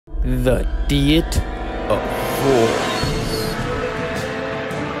The Diet of Worms.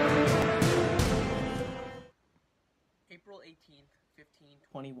 April 18th,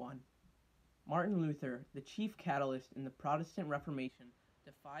 1521. Martin Luther, the chief catalyst in the Protestant Reformation,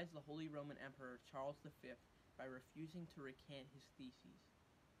 defies the Holy Roman Emperor Charles V by refusing to recant his theses.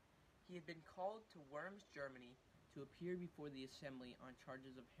 He had been called to Worms, Germany, to appear before the assembly on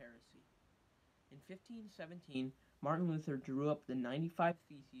charges of heresy. In 1517, Martin Luther drew up the 95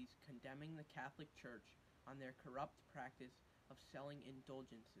 Theses condemning the Catholic Church on their corrupt practice of selling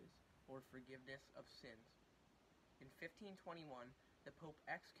indulgences, or forgiveness of sins. In 1521, the Pope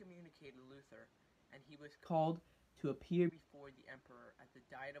excommunicated Luther, and he was called to appear before the Emperor at the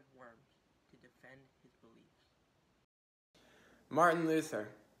Diet of Worms to defend his beliefs. Martin Luther,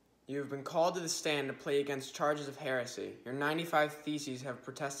 you have been called to the stand to plead against charges of heresy. Your 95 Theses have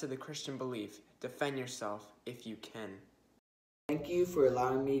protested the Christian belief. Defend yourself if you can. Thank you for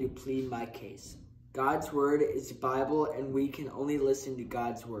allowing me to plead my case. God's word is the Bible, and we can only listen to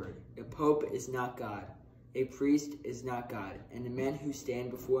God's word. The Pope is not God. A priest is not God, and the men who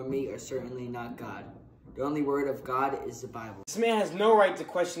stand before me are certainly not God. The only word of God is the Bible. This man has no right to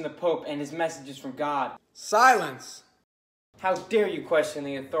question the Pope and his messages from God. Silence! How dare you question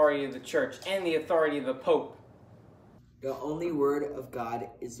the authority of the Church and the authority of the Pope? The only word of God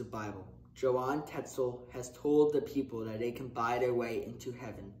is the Bible. Johann Tetzel has told the people that they can buy their way into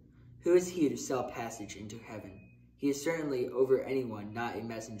heaven. Who is he to sell passage into heaven? He is certainly over anyone not a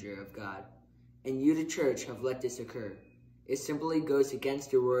messenger of God. And you, the Church, have let this occur. It simply goes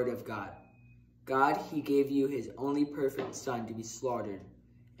against the word of God. God, he gave you his only perfect Son to be slaughtered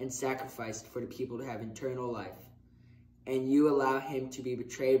and sacrificed for the people to have eternal life. And you allow him to be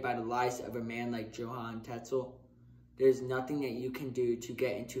betrayed by the lies of a man like Johann Tetzel? There is nothing that you can do to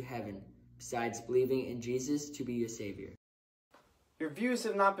get into heaven besides believing in Jesus to be your Savior. Your views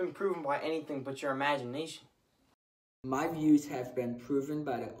have not been proven by anything but your imagination. My views have been proven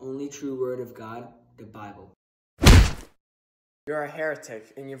by the only true word of God, the Bible. You are a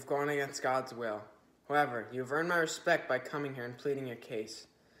heretic, and you've gone against God's will. However, you have earned my respect by coming here and pleading your case.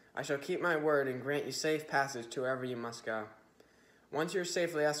 I shall keep my word and grant you safe passage to wherever you must go. Once you are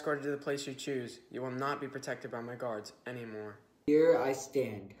safely escorted to the place you choose, you will not be protected by my guards anymore. Here I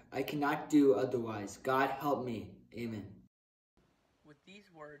stand. I cannot do otherwise. God help me. Amen. With these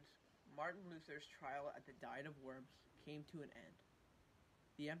words, Martin Luther's trial at the Diet of Worms came to an end.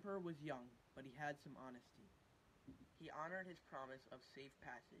 The emperor was young, but he had some honesty. He honored his promise of safe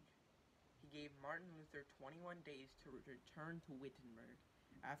passage. He gave Martin Luther 21 days to return to Wittenberg,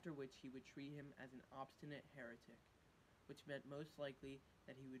 after which he would treat him as an obstinate heretic, which meant most likely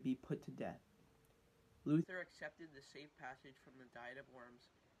that he would be put to death. Luther accepted the safe passage from the Diet of Worms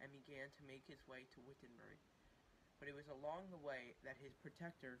and began to make his way to Wittenberg. But it was along the way that his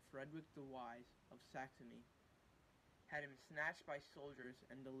protector, Frederick the Wise of Saxony, had him snatched by soldiers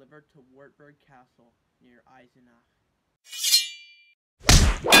and delivered to Wartburg Castle near Eisenach.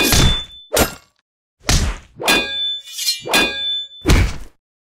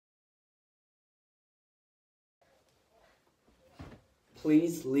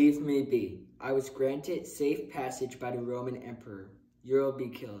 Please leave me be. I was granted safe passage by the Roman Emperor. You'll be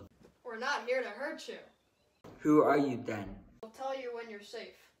killed. We're not here to hurt you. Who are you then? We'll tell you when you're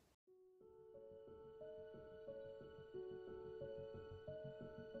safe.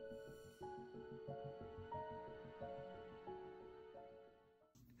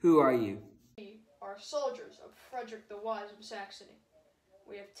 Who are you? We are soldiers of Frederick the Wise of Saxony.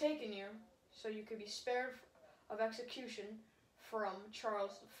 We have taken you so you could be spared of execution from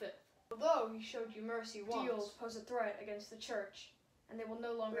Charles V. Although he showed you mercy once, Deals pose a threat against the church, and they will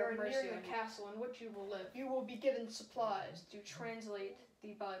no we longer are have mercy near on the you. castle in which you will live. You will be given supplies To translate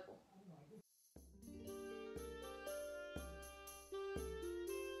the Bible.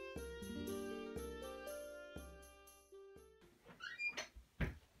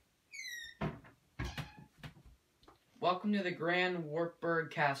 Welcome to the Grand Wartburg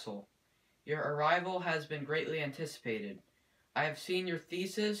Castle. Your arrival has been greatly anticipated. I have seen your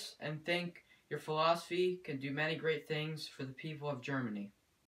thesis and think your philosophy can do many great things for the people of Germany.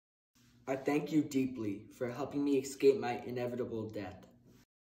 I thank you deeply for helping me escape my inevitable death.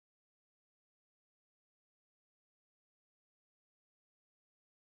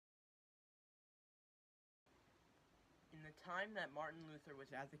 In the time that Martin Luther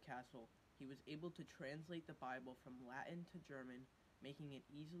was at the castle, he was able to translate the Bible from Latin to German, making it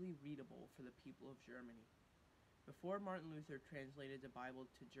easily readable for the people of Germany. Before Martin Luther translated the Bible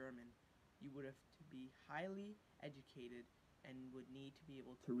to German, you would have to be highly educated and would need to be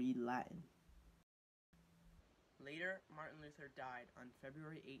able to read Latin. Later, Martin Luther died on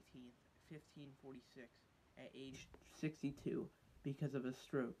February 18th, 1546, at age 62 because of a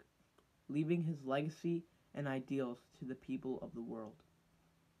stroke, leaving his legacy and ideals to the people of the world.